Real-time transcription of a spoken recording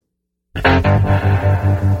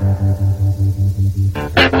You're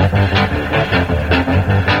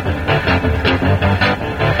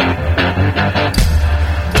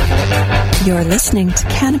listening to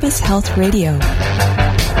Cannabis Health Radio.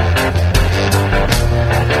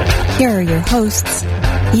 Here are your hosts,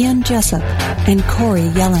 Ian Jessup and Corey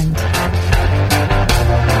Yelland.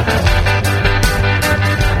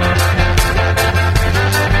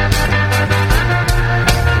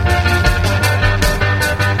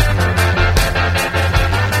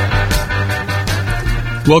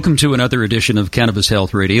 Welcome to another edition of Cannabis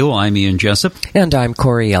Health Radio. I'm Ian Jessup. And I'm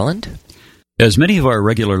Corey Yelland. As many of our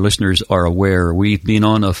regular listeners are aware, we've been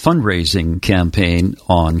on a fundraising campaign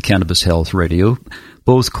on Cannabis Health Radio.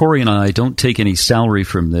 Both Corey and I don't take any salary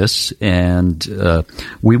from this, and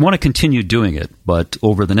we want to continue doing it. But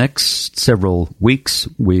over the next several weeks,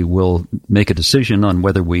 we will make a decision on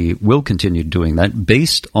whether we will continue doing that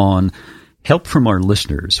based on help from our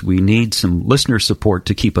listeners. We need some listener support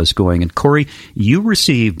to keep us going. And Corey, you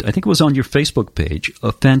received, I think it was on your Facebook page,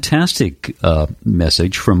 a fantastic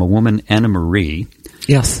message from a woman, Anna Marie.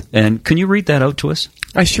 Yes. And can you read that out to us?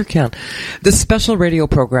 I sure can. This special radio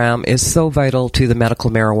program is so vital to the medical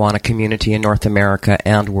marijuana community in North America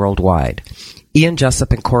and worldwide. Ian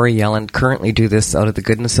Jessup and Corey Yelland currently do this out of the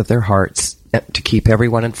goodness of their hearts to keep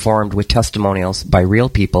everyone informed with testimonials by real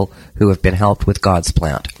people who have been helped with God's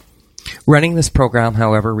plant. Running this program,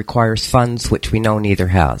 however, requires funds which we know neither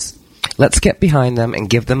has. Let's get behind them and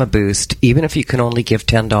give them a boost, even if you can only give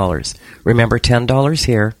 $10. Remember, $10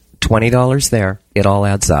 here, $20 there, it all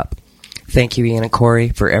adds up. Thank you, Ian and Corey,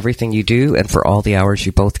 for everything you do and for all the hours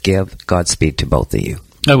you both give. Godspeed to both of you.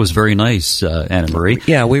 That was very nice, Anna Marie.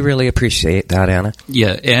 Yeah, we really appreciate that, Anna.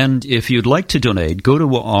 Yeah, and if you'd like to donate, go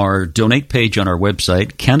to our donate page on our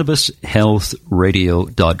website,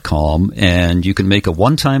 cannabishealthradio.com, and you can make a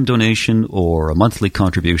one-time donation or a monthly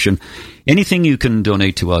contribution. Anything you can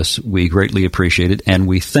donate to us, we greatly appreciate it, and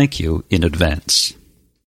we thank you in advance.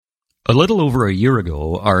 A little over a year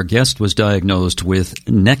ago, our guest was diagnosed with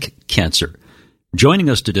neck cancer. Joining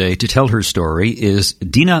us today to tell her story is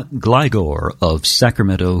Dina Gligor of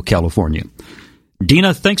Sacramento, California.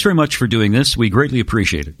 Dina, thanks very much for doing this. We greatly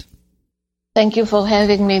appreciate it. Thank you for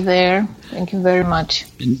having me there. Thank you very much.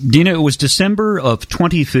 Dina, it was December of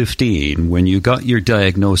 2015 when you got your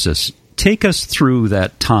diagnosis. Take us through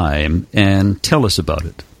that time and tell us about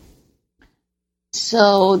it.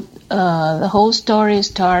 So the whole story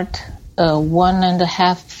starts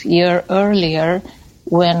 1.5 years earlier,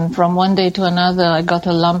 when from one day to another I got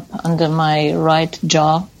a lump under my right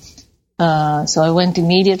jaw. So I went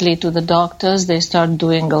immediately to the doctors. They started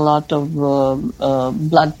doing a lot of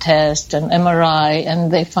blood tests and MRI,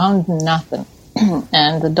 and they found nothing.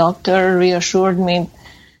 And the doctor reassured me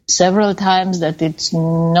several times that it's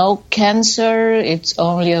no cancer, it's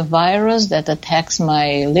only a virus that attacks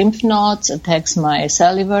my lymph nodes, attacks my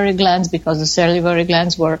salivary glands, because the salivary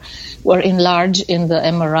glands were enlarged in the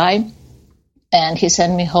MRI. And he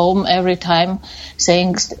sent me home every time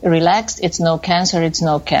saying, relax, it's no cancer, it's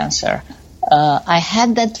no cancer. I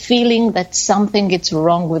had that feeling that something is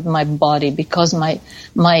wrong with my body, because my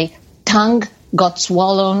tongue got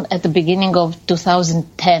swollen at the beginning of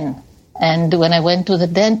 2010. And when I went to the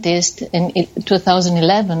dentist in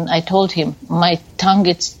 2011, I told him my tongue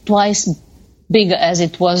is twice bigger as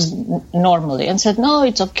it was normally. And said, no,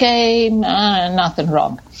 it's okay, nothing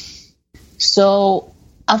wrong. So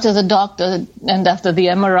after the doctor and after the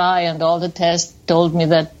MRI and all the tests told me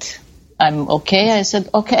that I'm okay, I said,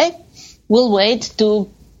 okay, we'll wait to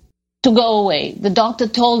go away. The doctor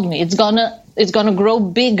told me it's gonna grow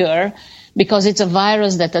bigger because it's a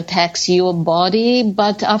virus that attacks your body,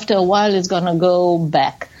 but after a while it's gonna go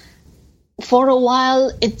back. For a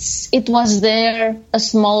while it was there, a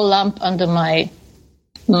small lump under my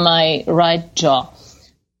right jaw.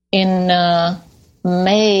 In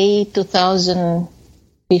May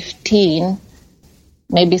 2015,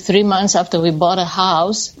 maybe 3 months after we bought a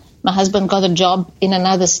house, my husband got a job in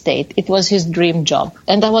another state. It was his dream job.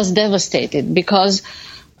 And I was devastated because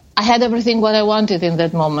I had everything what I wanted in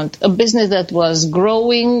that moment. A business that was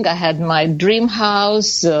growing. I had my dream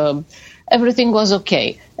house. Everything was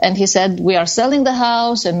okay. And he said, we are selling the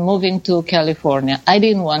house and moving to California. I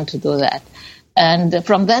didn't want to do that. And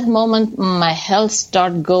from that moment, my health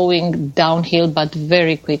started going downhill, but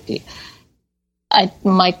very quickly.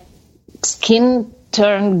 My skin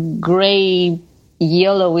turned gray,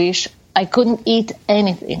 yellowish. I couldn't eat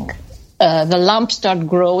anything. The lump started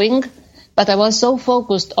growing, but I was so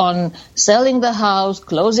focused on selling the house,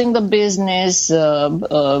 closing the business, so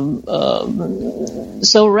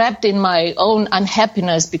wrapped in my own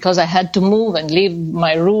unhappiness because I had to move and leave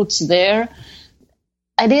my roots there.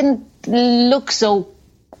 I didn't look so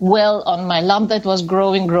well on my lump that was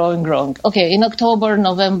growing. Okay, in October,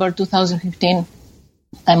 November 2015,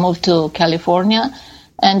 I moved to California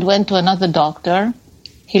and went to another doctor.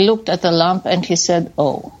 He looked at the lump and he said,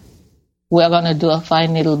 we're going to do a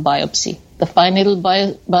fine needle biopsy. The fine needle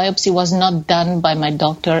biopsy was not done by my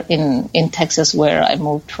doctor in Texas, where I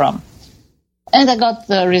moved from. And I got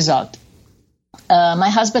the result. My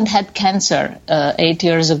husband had cancer 8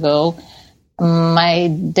 years ago. My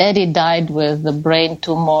daddy died with a brain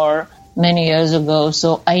tumor many years ago,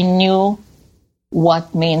 so I knew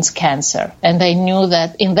what means cancer. And I knew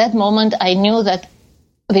that in that moment, I knew that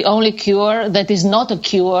the only cure that is not a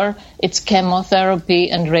cure, it's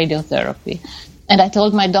chemotherapy and radiotherapy. And I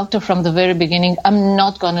told my doctor from the very beginning, I'm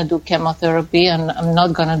not going to do chemotherapy and I'm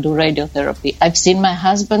not going to do radiotherapy. I've seen my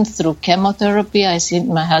husband through chemotherapy. I've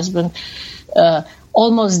seen my husband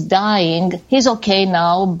almost dying. He's okay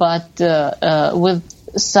now, but with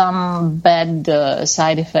some bad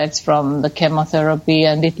side effects from the chemotherapy.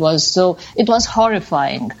 And it was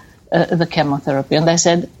horrifying, the chemotherapy. And I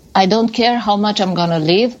said, I don't care how much I'm going to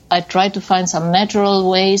live. I try to find some natural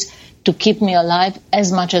ways to keep me alive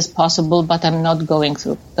as much as possible, but I'm not going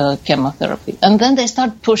through chemotherapy. And then they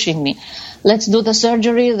start pushing me. Let's do the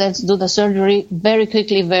surgery very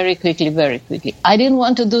quickly. I didn't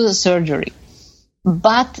want to do the surgery,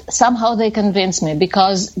 but somehow they convinced me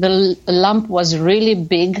because the lump was really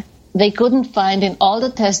big. They couldn't find, in all the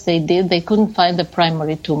tests they did, they couldn't find the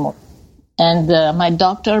primary tumor. And my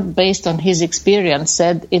doctor, based on his experience,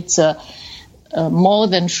 said it's more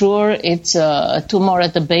than sure it's a tumor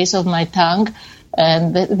at the base of my tongue.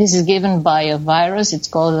 And this is given by a virus. It's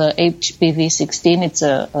called HPV-16. It's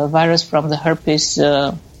a virus from the herpes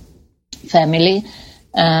family.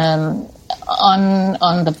 On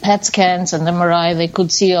the PET scans and MRI, they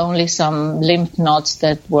could see only some lymph nodes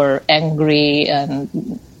that were angry,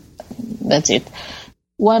 and that's it.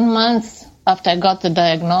 1 month after I got the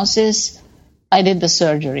diagnosis, I did the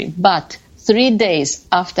surgery. But 3 days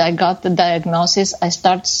after I got the diagnosis, I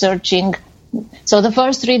started searching. So the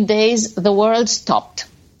first 3 days, the world stopped.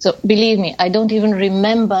 So believe me, I don't even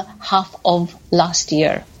remember half of last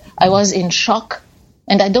year. I was in shock,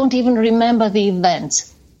 and I don't even remember the events.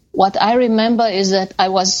 What I remember is that I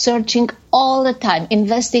was searching all the time,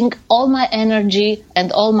 investing all my energy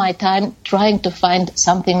and all my time trying to find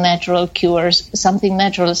something natural to cure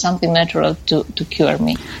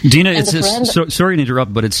me. Dina, sorry to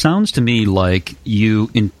interrupt, but it sounds to me like you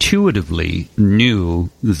intuitively knew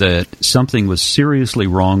that something was seriously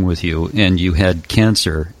wrong with you and you had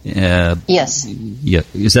cancer. Yes. Yeah.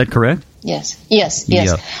 Is that correct? Yes.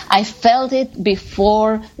 Yeah. I felt it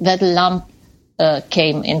before that lump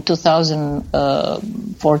came in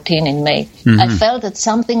 2014 in May. Mm-hmm. I felt that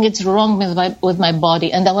something is wrong with my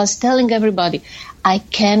body, and I was telling everybody, I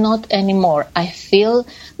cannot anymore. I feel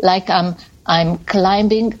like I'm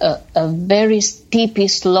climbing a very steepy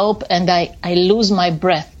slope, and I lose my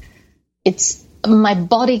breath. My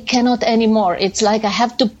body cannot anymore. It's like I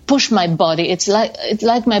have to push my body. It's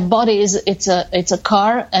like my body it's a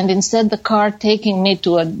car, and instead the car taking me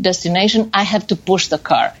to a destination, I have to push the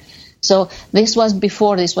car. So this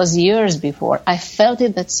was years before. I felt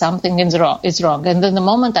it that something is wrong. And then the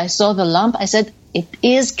moment I saw the lump, I said, it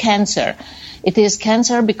is cancer. It is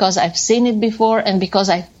cancer because I've seen it before and because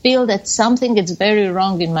I feel that something is very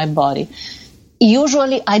wrong in my body.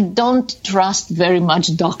 Usually I don't trust very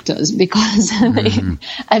much doctors because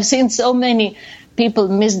I've seen so many people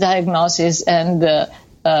misdiagnose and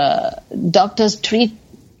doctors treat.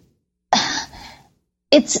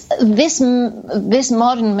 It's this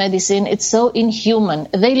modern medicine. It's so inhuman.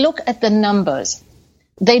 They look at the numbers.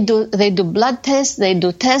 They do blood tests. They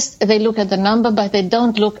do tests. They look at the number, but they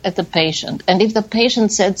don't look at the patient. And if the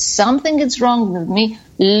patient said something is wrong with me,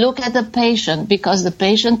 look at the patient because the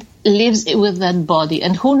patient lives with that body.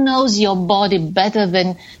 And who knows your body better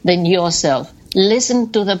than yourself?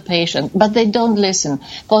 Listen to the patient, but they don't listen.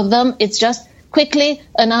 For them, it's just quickly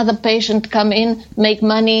another patient come in, make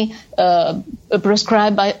money,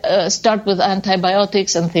 prescribe, start with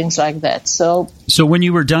antibiotics and things like that. So when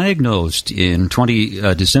you were diagnosed in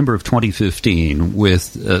December of 2015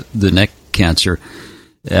 with the neck cancer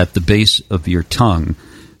at the base of your tongue,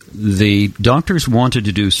 the doctors wanted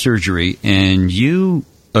to do surgery, and you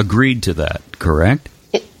agreed to that, correct?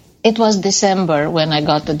 It was December when I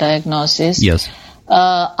got the diagnosis. Yes.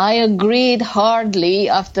 I agreed hardly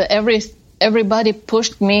after everybody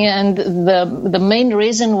pushed me, and the main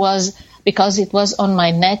reason was because it was on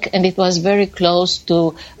my neck and it was very close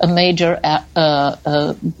to a major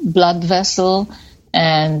blood vessel,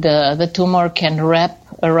 and the tumor can wrap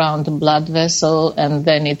around the blood vessel, and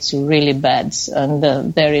then it's really bad. And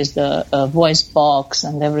there is the voice box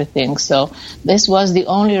and everything. So this was the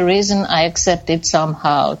only reason I accepted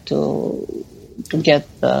somehow to get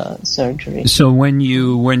the surgery. So when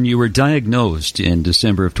you were diagnosed in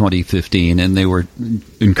December of 2015 and they were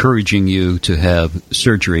encouraging you to have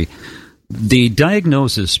surgery, the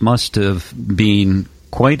diagnosis must have been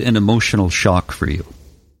quite an emotional shock for you.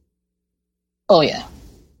 Oh yeah.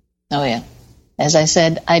 As I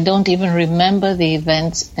said, I don't even remember the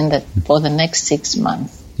events for the next 6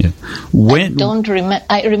 months. Yeah.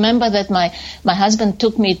 I remember that my husband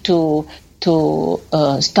took me to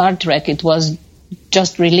Star Trek. It was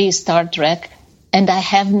just released, Star Trek, and I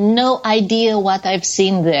have no idea what I've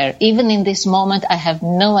seen there. Even in this moment, I have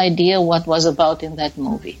no idea what was about in that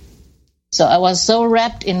movie. So I was so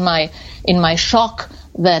wrapped in my shock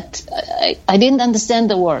that I didn't understand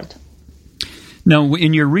the word. Now,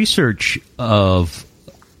 in your research of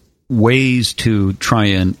ways to try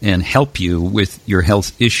and help you with your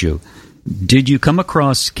health issue, did you come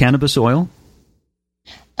across cannabis oil?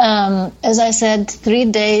 As I said, 3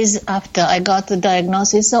 days after I got the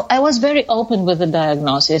diagnosis, so I was very open with the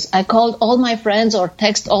diagnosis. I called all my friends or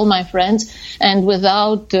text all my friends, and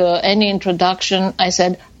without any introduction, I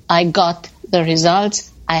said, I got the results,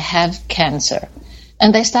 I have cancer.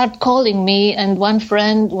 And they start calling me, and one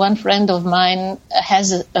friend of mine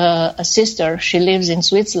has a sister. She lives in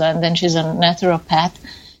Switzerland, and she's a naturopath.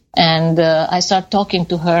 And I start talking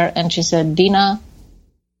to her, and she said, Dina,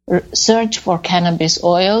 search for cannabis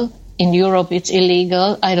oil. In Europe, it's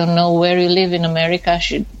illegal. I don't know where you live in America.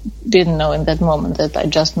 She didn't know in that moment that I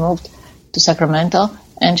just moved to Sacramento.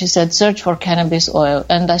 And she said, search for cannabis oil.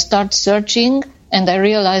 And I start searching, and I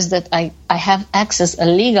realized that I have a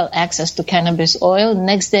legal access to cannabis oil.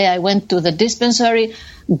 Next day, I went to the dispensary,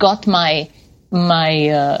 got my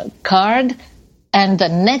card, and the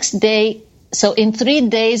next day, so in 3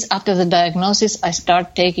 days after the diagnosis, I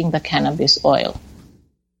start taking the cannabis oil.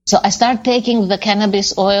 So I start taking the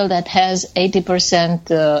cannabis oil that has 80%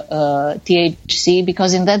 THC,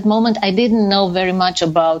 because in that moment I didn't know very much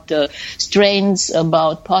about strains,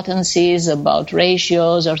 about potencies, about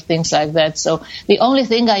ratios or things like that. So the only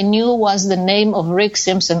thing I knew was the name of Rick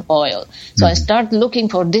Simpson oil. So I start looking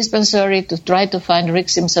for dispensary to try to find Rick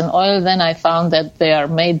Simpson oil. Then I found that they are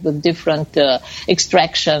made with different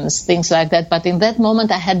extractions, things like that. But in that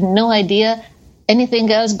moment I had no idea anything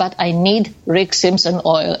else, but I need Rick Simpson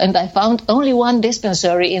oil. And I found only one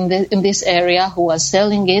dispensary in this area who was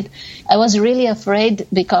selling it. I was really afraid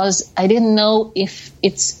because I didn't know if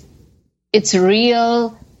it's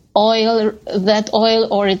real oil, that oil,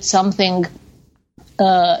 or it's something,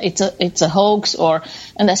 it's a hoax,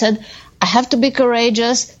 and I said, I have to be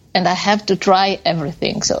courageous and I have to try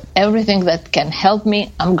everything. So everything that can help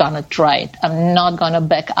me, I'm going to try it. I'm not going to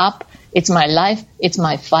back up. It's my life. It's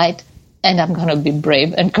my fight. And I'm going to be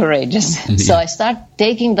brave and courageous. Yeah. So I start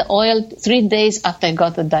taking the oil 3 days after I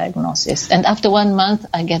got the diagnosis. And after 1 month,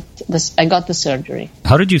 I got the surgery.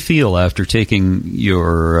 How did you feel after taking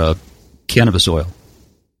your cannabis oil?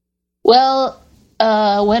 Well,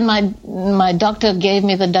 when my doctor gave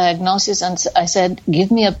me the diagnosis, and I said,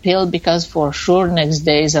 give me a pill because for sure next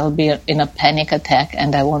days I'll be in a panic attack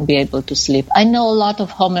and I won't be able to sleep. I know a lot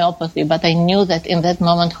of homeopathy, but I knew that in that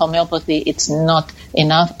moment homeopathy, it's not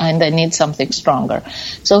enough and I need something stronger.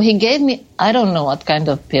 So he gave me, I don't know what kind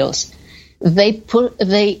of pills. I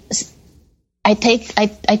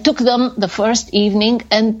took them the first evening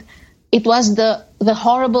and it was the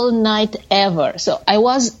horrible night ever. So I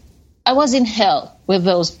was in hell with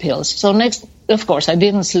those pills. So next, of course, I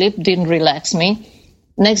didn't sleep, didn't relax me.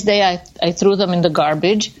 Next day, I threw them in the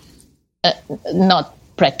garbage. Not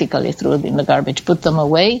practically threw them in the garbage, put them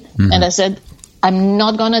away. Mm-hmm. And I said, I'm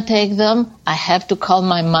not going to take them. I have to calm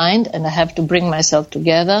my mind and I have to bring myself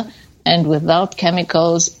together. And without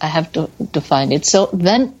chemicals, I have to find it. So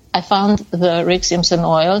then I found the Rick Simpson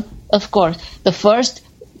oil. Of course, the first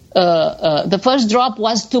drop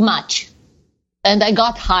was too much. And I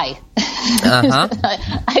got high. Uh-huh.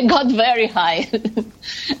 I got very high.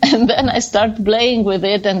 And then I start playing with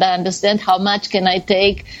it and I understand how much can I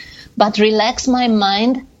take, but relax my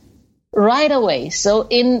mind right away. So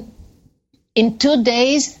in 2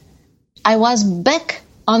 days, I was back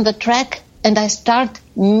on the track and I start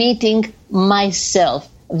meeting myself.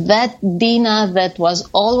 That Dina that was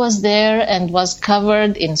always there and was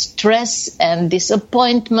covered in stress and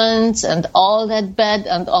disappointments and all that bad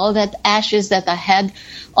and all that ashes that I had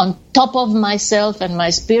on top of myself and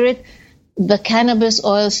my spirit, the cannabis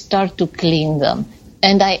oil start to clean them.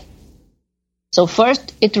 And so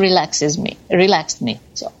first it relaxed me.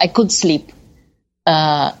 So I could sleep.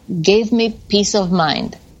 gave me peace of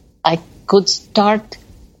mind. I could start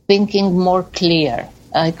thinking more clear.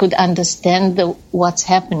 I could understand what's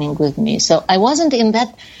happening with me. So I wasn't in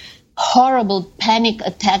that horrible panic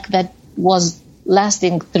attack that was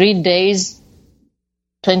lasting 3 days,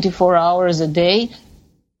 24 hours a day.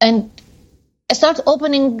 And I start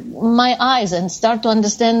opening my eyes and start to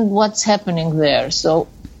understand what's happening there. So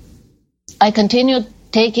I continued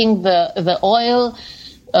taking the oil.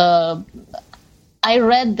 I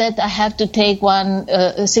read that I have to take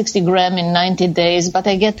 60 gram in 90 days, but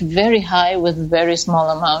I get very high with very small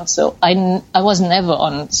amounts. So I was never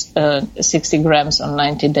on 60 grams on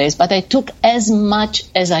 90 days, but I took as much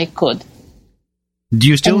as I could. Do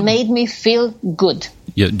you still? It made me feel good.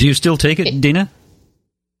 Yeah. Do you still take it, Dina?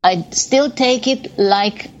 I still take it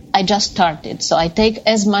like I just started. So I take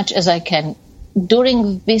as much as I can.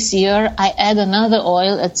 During this year, I add another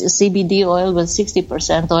oil, it's a CBD oil with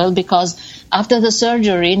 60% oil, because after the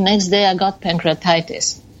surgery, next day I got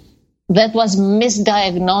pancreatitis. That was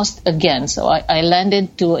misdiagnosed again. So I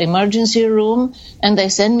landed to emergency room, and they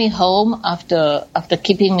sent me home after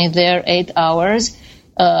keeping me there 8 hours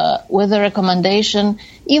with a recommendation: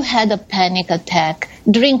 you had a panic attack,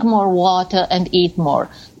 drink more water and eat more.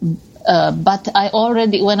 But I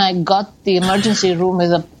already, when I got the emergency room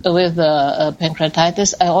with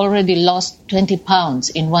pancreatitis, I already lost 20 pounds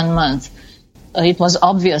in 1 month. It was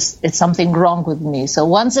obvious it's something wrong with me. So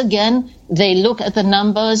once again, they look at the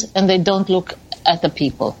numbers and they don't look at the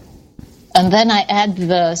people. And then I add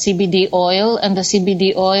the CBD oil, and the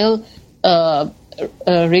CBD oil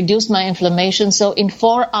reduced my inflammation. So in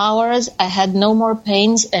 4 hours, I had no more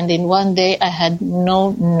pains, and in 1 day, I had no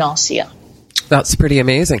nausea. That's pretty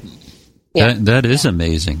amazing. Yeah. That is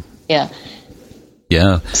amazing. Yeah.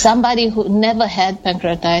 Yeah. Somebody who never had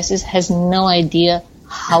pancreatitis has no idea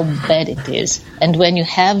how bad it is. And when you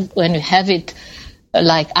have it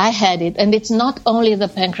like I had it, and it's not only the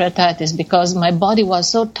pancreatitis, because my body was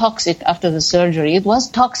so toxic after the surgery. It was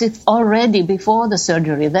toxic already before the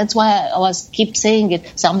surgery. That's why I keep saying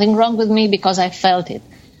it, something wrong with me, because I felt it.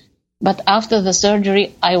 But after the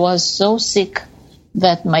surgery, I was so sick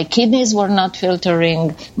that my kidneys were not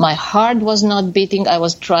filtering, my heart was not beating. I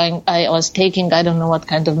was taking, I don't know what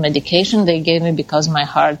kind of medication they gave me, because my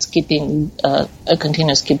heart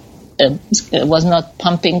was not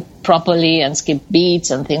pumping properly and skipped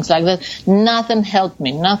beats and things like that. Nothing helped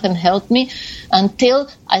me until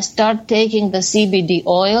I start taking the CBD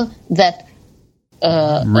oil that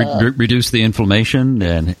reduce the inflammation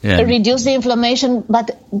and reduce the inflammation.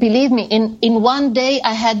 But believe me, in 1 day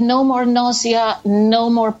I had no more nausea, no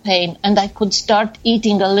more pain, and I could start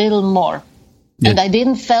eating a little more. Yeah. And I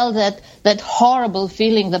didn't feel that horrible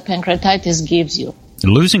feeling the pancreatitis gives you.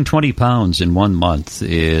 Losing 20 pounds in 1 month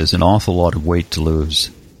is an awful lot of weight to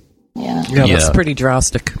lose. Yeah, that's pretty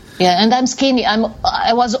drastic. Yeah, and I'm skinny.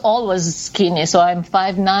 I was always skinny, so I'm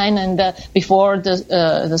 5'9", and before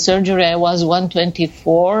the surgery I was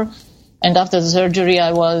 124, and after the surgery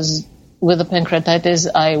with the pancreatitis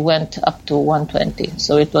I went up to 120.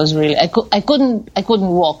 So it was really I couldn't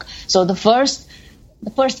walk. So the first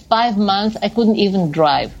 5 months I couldn't even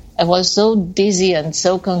drive. I was so dizzy and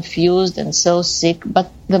so confused and so sick.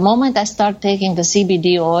 But the moment I start taking the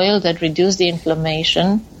CBD oil that reduced the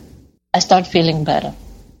inflammation, I start feeling better.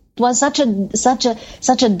 It was such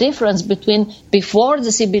a difference between before the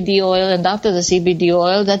CBD oil and after the CBD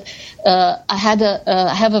oil that I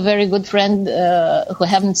have a very good friend who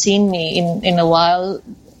haven't seen me in a while.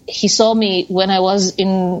 He saw me when I was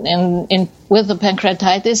in with the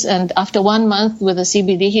pancreatitis, and after 1 month with the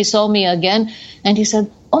CBD, he saw me again, and he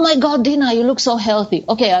said, "Oh my God, Dina, you look so healthy."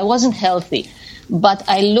 Okay, I wasn't healthy, but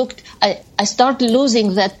I started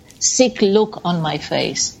losing that sick look on my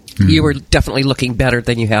face. You were definitely looking better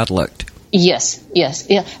than you had looked. Yes,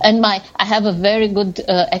 yeah. And I have a very good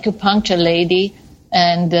acupuncture lady,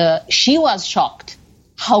 and she was shocked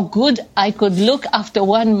how good I could look after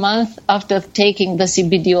 1 month after taking the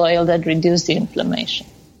CBD oil that reduced the inflammation.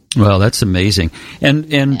 Well, that's amazing.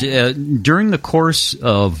 And during the course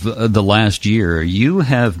of the last year, you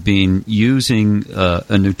have been using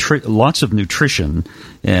lots of nutrition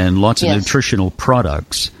and lots of nutritional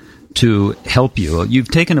products to help you. You've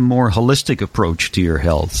taken a more holistic approach to your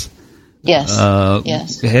health. Yes.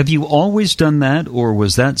 Yes. Have you always done that, or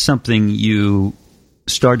was that something you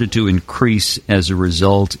started to increase as a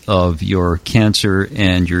result of your cancer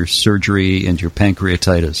and your surgery and your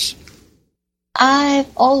pancreatitis? I've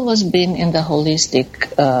always been in the holistic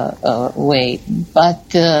way, but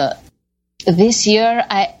this year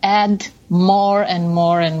I add more and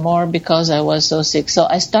more and more because I was so sick. So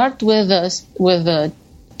I start with a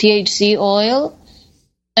THC oil,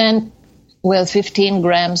 and with 15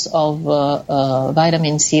 grams of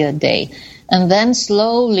vitamin C a day. And then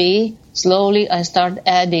slowly I start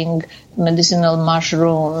adding medicinal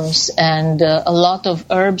mushrooms and a lot of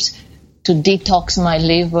herbs to detox my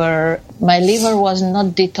liver. My liver was not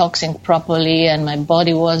detoxing properly, and my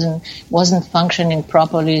body wasn't functioning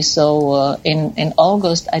properly. So in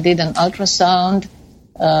August, I did an ultrasound.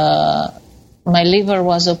 My liver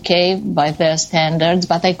was okay by their standards,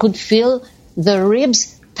 but I could feel the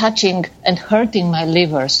ribs touching and hurting my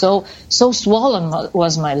liver. So swollen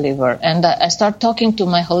was my liver. And I started talking to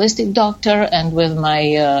my holistic doctor and with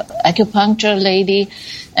my acupuncture lady,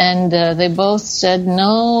 and they both said,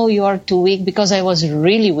 no, you are too weak, because I was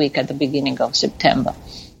really weak at the beginning of September.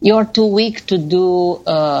 You are too weak to do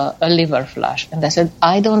a liver flush. And I said,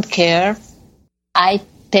 I don't care. I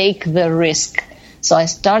take the risk. So I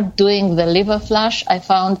start doing the liver flush. I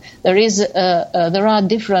found there are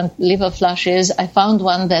different liver flushes. I found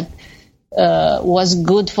one that was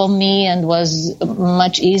good for me and was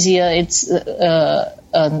much easier. It's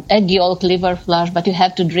an egg yolk liver flush, but you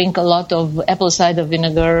have to drink a lot of apple cider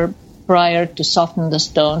vinegar prior to soften the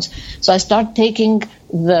stones. So I start taking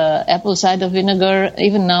the apple cider vinegar.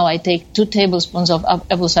 Even now I take 2 tablespoons of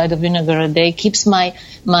apple cider vinegar a day. Keeps my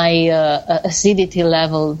acidity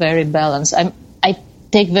level very balanced. I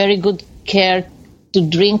take very good care to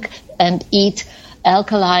drink and eat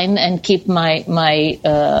alkaline and keep my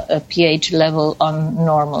pH level on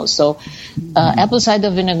normal. So apple cider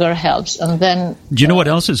vinegar helps. And then, do you know what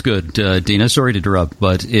else is good, Dina? Sorry to interrupt,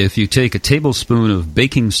 but if you take a tablespoon of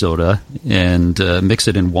baking soda and mix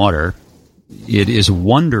it in water, it is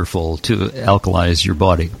wonderful to alkalize your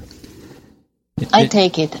body. I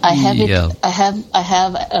take it. I have it. Yeah. I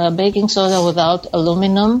have baking soda without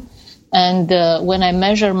aluminum. And when I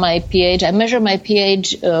measure my pH,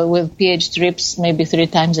 with pH strips maybe 3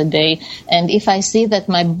 times a day. And if I see that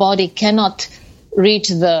my body cannot reach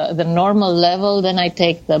the normal level, then I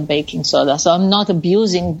take the baking soda. So I'm not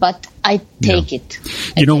abusing, but I take it.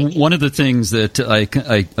 One of the things that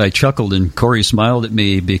I chuckled and Corey smiled at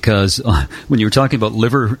me because when you were talking about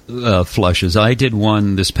liver flushes, I did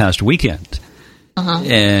one this past weekend. Uh-huh.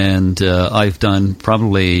 And I've done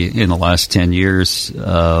probably in the last 10 years,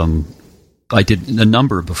 I did a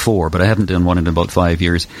number before, but I haven't done one in about 5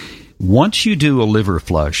 years. Once you do a liver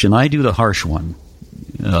flush, and I do the harsh one,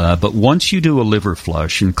 but once you do a liver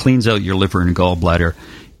flush and cleans out your liver and gallbladder,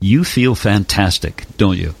 you feel fantastic,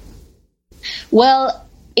 don't you? Well,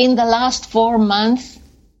 in the last 4 months,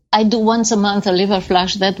 I do once a month a liver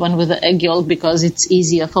flush, that one with the egg yolk, because it's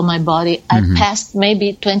easier for my body. Mm-hmm. I passed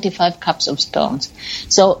maybe 25 cups of stones.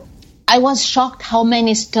 So I was shocked how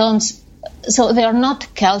many stones. So they are not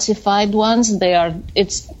calcified ones.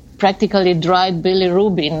 It's practically dried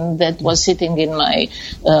bilirubin that was sitting in my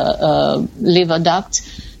liver ducts.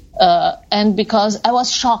 And because I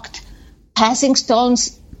was shocked, passing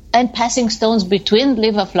stones between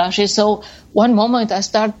liver flushes. So one moment I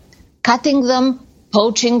start cutting them,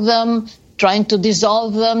 poaching them, trying to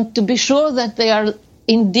dissolve them to be sure that they are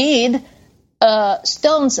indeed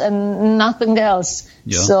stones and nothing else.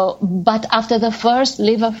 Yeah. So, but after the first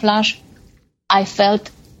liver flush, I felt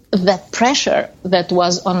that pressure that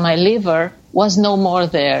was on my liver was no more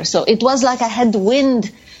there. So it was like I had wind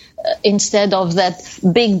instead of that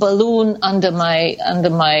big balloon under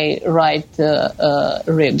my right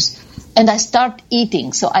ribs. And I start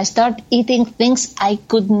eating. So I start eating things I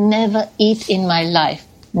could never eat in my life.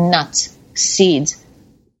 Nuts, seeds,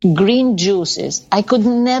 green juices. I could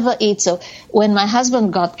never eat. So when my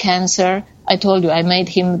husband got cancer, I told you I made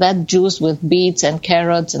him that juice with beets and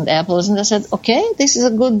carrots and apples. And I said, okay, this is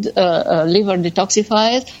a good liver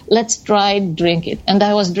detoxifier. Let's try drink it. And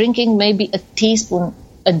I was drinking maybe a teaspoon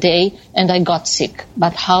a day, and I got sick.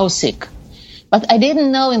 But how sick? But I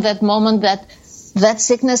didn't know in that moment that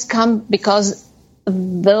sickness come because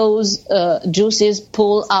those juices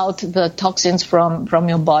pull out the toxins from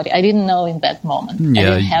your body. I didn't know in that moment. Yeah. I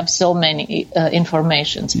didn't have so many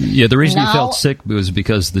informations. Yeah, the reason you felt sick was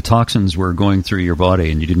because the toxins were going through your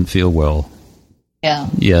body and you didn't feel well. Yeah.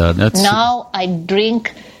 Yeah, that's... Now I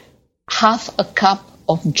drink half a cup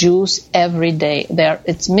of juice every day.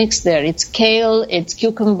 It's mixed there. It's kale, it's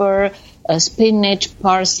cucumber, spinach,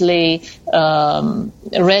 parsley,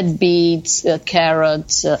 red beets,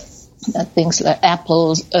 carrots, things like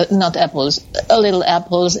apples, little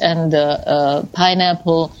apples and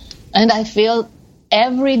pineapple. And I feel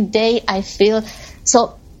every day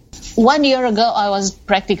so 1 year ago I was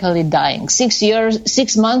practically dying.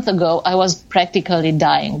 6 months ago I was practically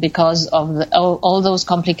dying because of all those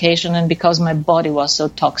complications and because my body was so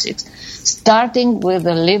toxic. Starting with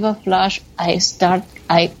the liver flush,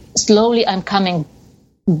 I'm coming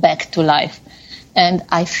back to life. And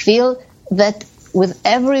I feel that with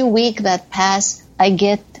every week that passes, I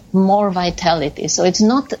get more vitality. So it's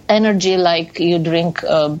not energy like you drink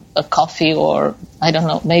a coffee or, I don't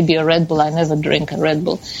know, maybe a Red Bull. I never drink a Red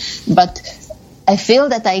Bull. But I feel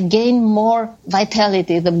that I gain more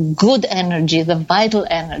vitality, the good energy, the vital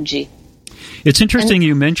energy. It's interesting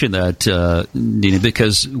you mentioned that, Nina,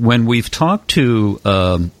 because when we've talked to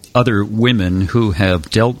other women who have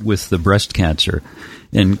dealt with the breast cancer,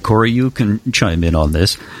 and Corey, you can chime in on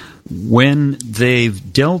this, when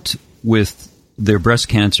they've dealt with their breast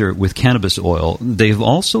cancer with cannabis oil, they've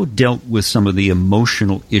also dealt with some of the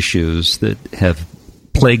emotional issues that have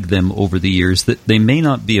plagued them over the years that they may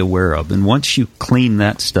not be aware of. And once you clean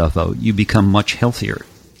that stuff out, you become much healthier.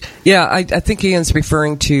 Yeah, I think Ian's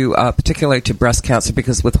referring to particularly to breast cancer,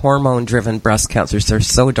 because with hormone-driven breast cancers, they're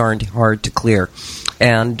so darned hard to clear.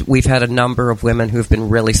 And we've had a number of women who've been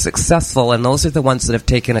really successful, and those are the ones that have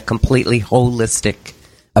taken a completely holistic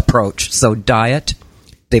approach. So diet,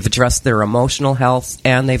 they've addressed their emotional health,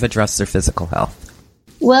 and they've addressed their physical health.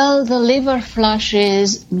 Well, the liver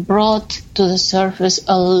flushes brought to the surface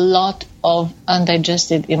a lot of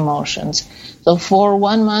undigested emotions. So for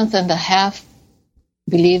 1.5 months,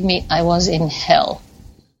 believe me, I was in hell.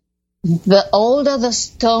 The older the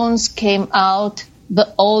stones came out,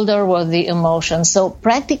 the older were the emotions. So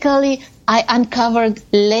practically, I uncovered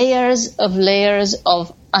layers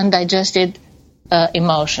of undigested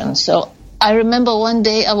emotions. So I remember one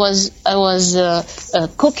day I was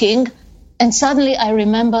cooking, and suddenly I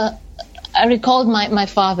recalled my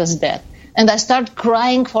father's death. And I started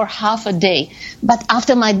crying for half a day. But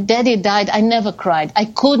after my daddy died, I never cried. I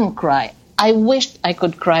couldn't cry. I wished I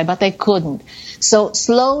could cry, but I couldn't. So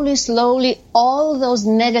slowly, all those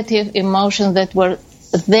negative emotions that were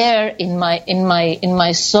there in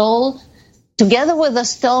my soul, together with the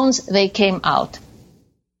stones, they came out.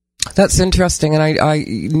 That's interesting, and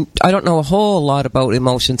I don't know a whole lot about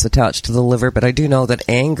emotions attached to the liver, but I do know that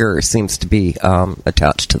anger seems to be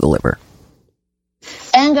attached to the liver.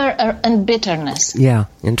 Anger and bitterness. Yeah,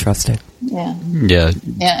 interesting. Yeah,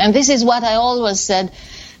 and this is what I always said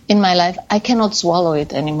in my life. I cannot swallow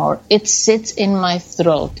it anymore. It sits in my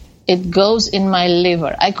throat. It goes in my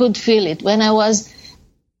liver. I could feel it. When I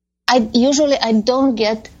don't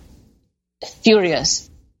get furious.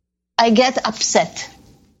 I get upset.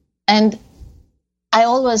 And I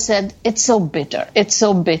always said, it's so bitter. It's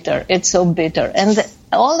so bitter. It's so bitter. And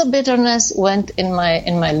all the bitterness went in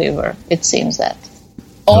my liver. It seems that.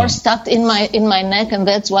 Or stuck in my neck, and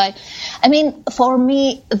that's why. I mean, for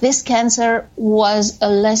me, this cancer was a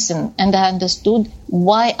lesson, and I understood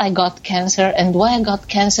why I got cancer and why I got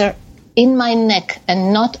cancer in my neck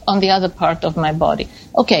and not on the other part of my body.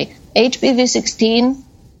 Okay, HPV-16,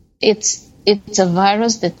 it's a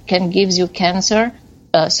virus that can give you cancer,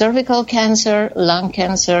 cervical cancer, lung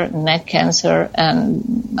cancer, neck cancer,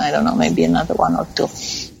 and I don't know, maybe another one or two,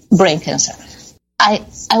 brain cancer.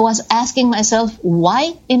 I was asking myself,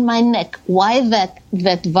 why in my neck? Why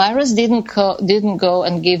that virus didn't go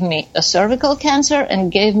and give me a cervical cancer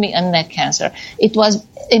and gave me a neck cancer? It was,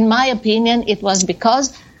 in my opinion, it was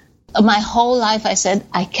because my whole life I said,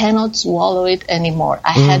 I cannot swallow it anymore.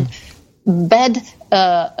 I had bad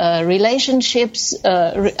relationships,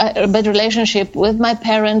 a bad relationship with my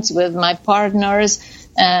parents, with my partners.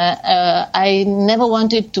 I never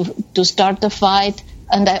wanted to start a fight.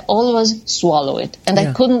 And I always swallow it. And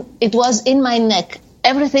I couldn't, it was in my neck.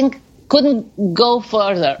 Everything couldn't go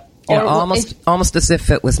further. Yeah, almost as if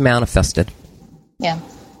it was manifested. Yeah.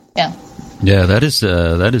 Yeah, that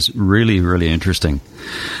is really, really interesting.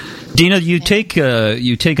 Dina, you take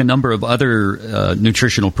a number of other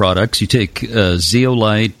nutritional products. You take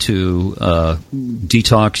zeolite to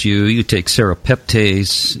detox you. You take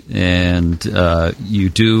serapeptase, and you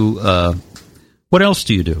do, what else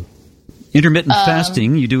do you do? Intermittent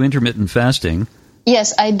fasting. You do intermittent fasting.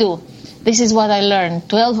 Yes, I do. This is what I learned.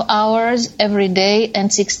 12 hours every day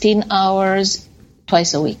and 16 hours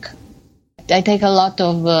twice a week. I take a lot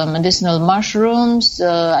of medicinal mushrooms.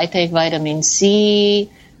 I take vitamin C.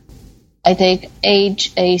 I take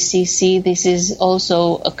HACC. This is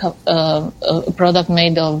also a product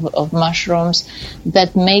made of mushrooms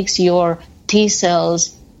that makes your T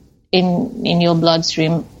cells in your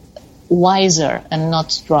bloodstream wiser and not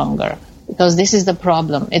stronger. Because this is the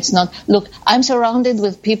problem. It's not, look, I'm surrounded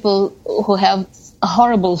with people who have a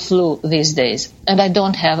horrible flu these days, and I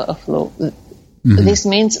don't have a flu. Mm-hmm. This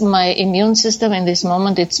means my immune system in this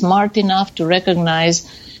moment, it's smart enough to recognize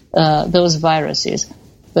those viruses.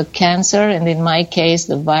 The cancer, and in my case,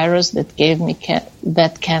 the virus that gave me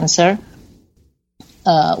that cancer,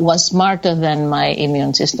 was smarter than my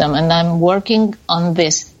immune system. And I'm working on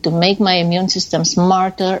this to make my immune system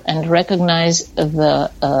smarter and recognize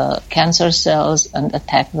the cancer cells and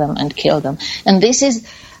attack them and kill them. And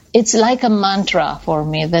it's like a mantra for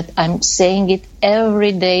me that I'm saying it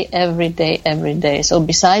every day, every day, every day. So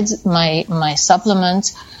besides my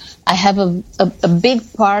supplements, I have a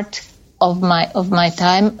big part of my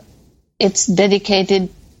time. It's dedicated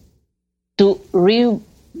to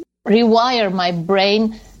rewire my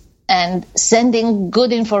brain and sending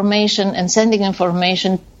good information and sending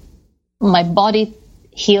information. My body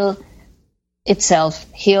heals itself.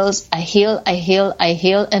 I heal,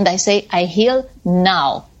 and I say I heal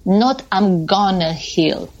now, not I'm gonna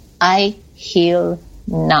heal. I heal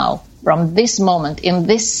now. From this moment, in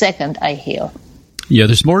this second, I heal. Yeah,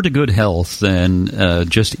 there's more to good health than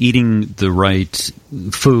just eating the right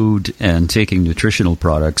food and taking nutritional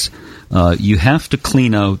products. You have to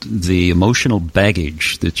clean out the emotional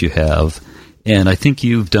baggage that you have, and I think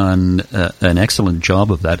you've done an excellent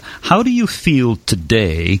job of that. How do you feel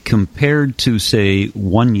today compared to, say,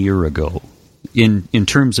 1 year ago in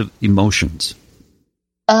terms of emotions?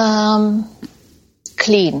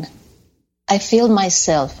 Clean. I feel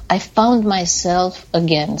myself. I found myself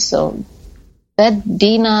again. So that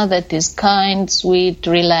Dina that is kind, sweet,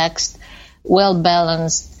 relaxed,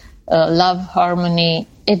 well-balanced, love, harmony,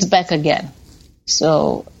 it's back again.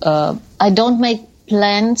 So I don't make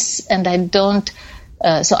plans, and I don't...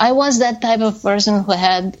 so I was that type of person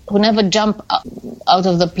who never jumped out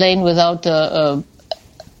of the plane without a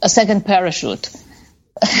second parachute.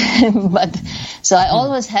 But so I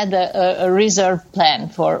always had a reserve plan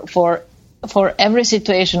for every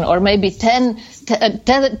situation, or maybe 10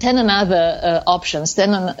 another options.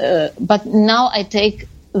 But now I take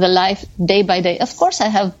the life day by day. Of course, I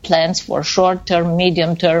have plans for short term,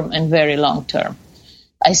 medium term, and very long term.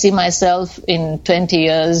 I see myself in 20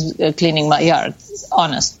 years cleaning my yard.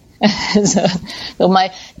 Honest. So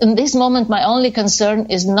in this moment, my only concern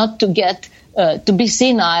is not to get to be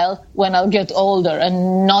senile when I'll get older,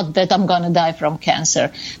 and not that I'm going to die from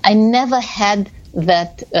cancer. I never had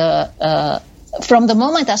that. From the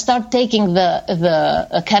moment I start taking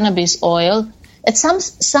the cannabis oil,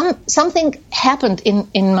 something happened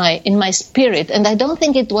in my spirit, and I don't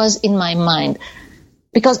think it was in my mind,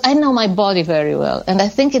 because I know my body very well, and I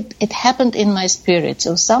think it happened in my spirit.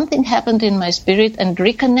 So something happened in my spirit and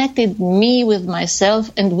reconnected me with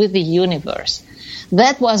myself and with the universe.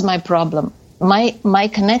 That was my problem. My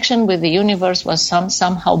connection with the universe was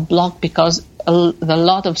somehow blocked because the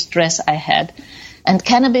lot of stress I had. And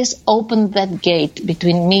cannabis opened that gate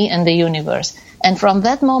between me and the universe. And from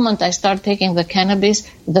that moment I started taking the cannabis,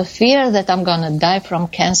 the fear that I'm going to die from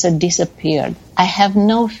cancer disappeared. I have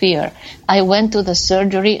no fear. I went to the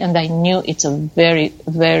surgery, and I knew it's a very,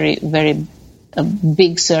 very, very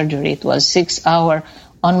big surgery. It was 6 hours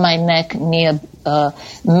on my neck near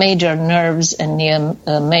major nerves and near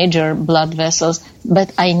major blood vessels.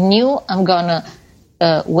 But I knew I'm going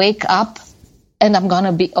to wake up and I'm going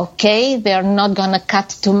to be okay. They're not going to cut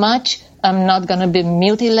too much. I'm not going to be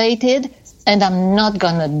mutilated, and I'm not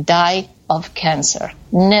going to die of cancer.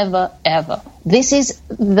 Never, ever. This is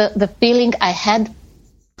the feeling I had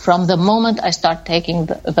from the moment I start taking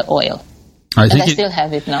the oil. I still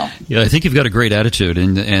have it now. Yeah, I think you've got a great attitude,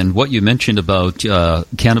 and what you mentioned about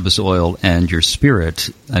cannabis oil and your spirit.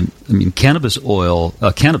 I mean, cannabis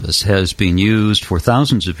has been used for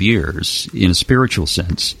thousands of years in a spiritual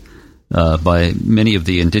sense by many of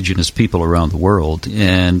the indigenous people around the world,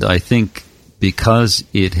 and I think because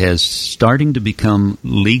it has starting to become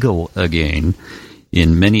legal again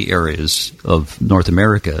in many areas of North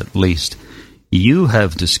America, at least, you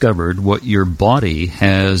have discovered what your body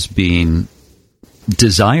has been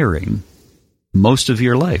desiring most of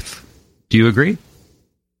your life. Do you agree?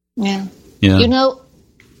 Yeah. You know,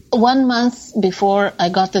 1 month before I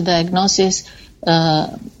got the diagnosis,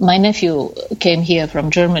 my nephew came here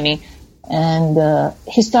from Germany, and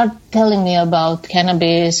he started telling me about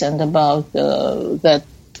cannabis and about that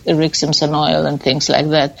Rick Simpson oil and things like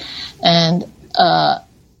that. And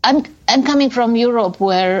I'm coming from Europe,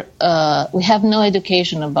 where we have no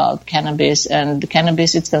education about cannabis, and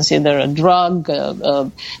cannabis is considered a drug,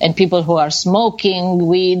 and people who are smoking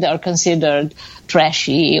weed are considered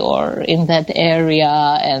trashy or in that area,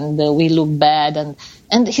 and we look bad.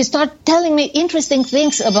 And he started telling me interesting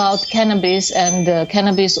things about cannabis and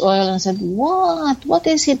cannabis oil, and said, what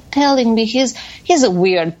is he telling me? He's a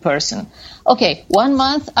weird person. Okay, 1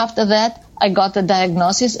 month after that, I got the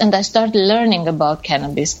diagnosis, and I started learning about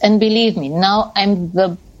cannabis. And believe me, now I'm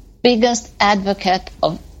the biggest advocate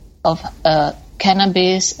of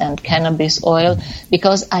cannabis and cannabis oil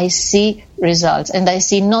because I see results. And I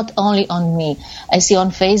see not only on me, I see on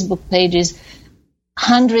Facebook pages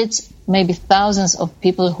hundreds, maybe thousands of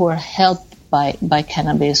people who are helped by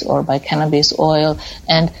cannabis or by cannabis oil,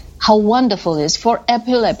 and how wonderful it is for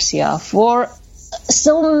epilepsy, for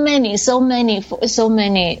so many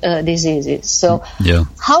diseases. So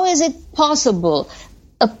how is it possible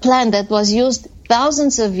a plant that was used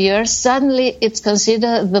thousands of years, suddenly it's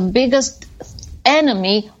considered the biggest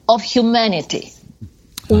enemy of humanity?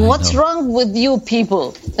 What's wrong with you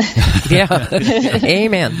people? Yeah,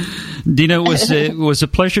 amen. Dina, it was a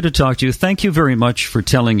pleasure to talk to you. Thank you very much for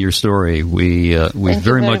telling your story. We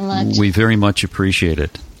very much appreciate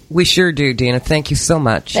it. We sure do, Dina. Thank you so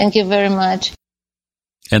much. Thank you very much.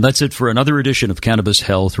 And that's it for another edition of Cannabis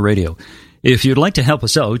Health Radio. If you'd like to help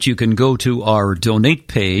us out, you can go to our donate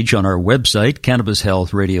page on our website,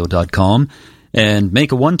 cannabishealthradio.com, and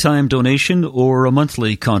make a one-time donation or a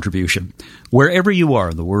monthly contribution. Wherever you are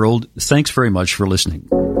in the world, thanks very much for listening.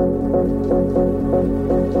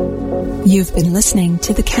 You've been listening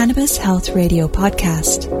to the Cannabis Health Radio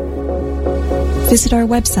podcast. Visit our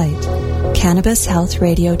website,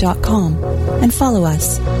 cannabishealthradio.com, and follow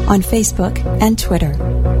us on Facebook and Twitter.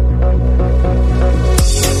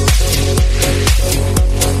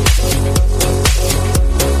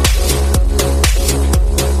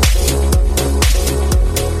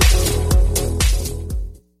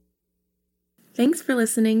 Thanks for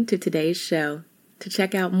listening to today's show. To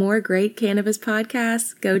check out more great cannabis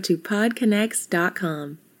podcasts, go to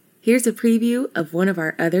podconnects.com. Here's a preview of one of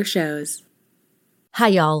our other shows. Hi,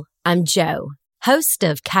 y'all. I'm Jo, host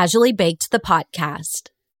of Casually Baked, the podcast.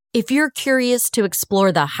 If you're curious to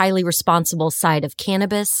explore the highly responsible side of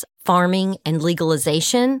cannabis, farming, and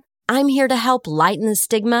legalization, I'm here to help lighten the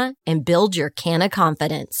stigma and build your canna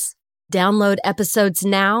confidence. Download episodes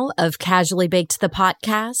now of Casually Baked, the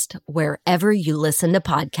podcast, wherever you listen to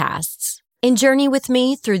podcasts. And journey with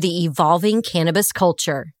me through the evolving cannabis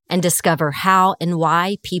culture and discover how and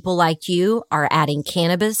why people like you are adding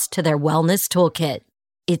cannabis to their wellness toolkit.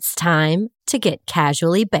 It's time to get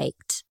casually baked.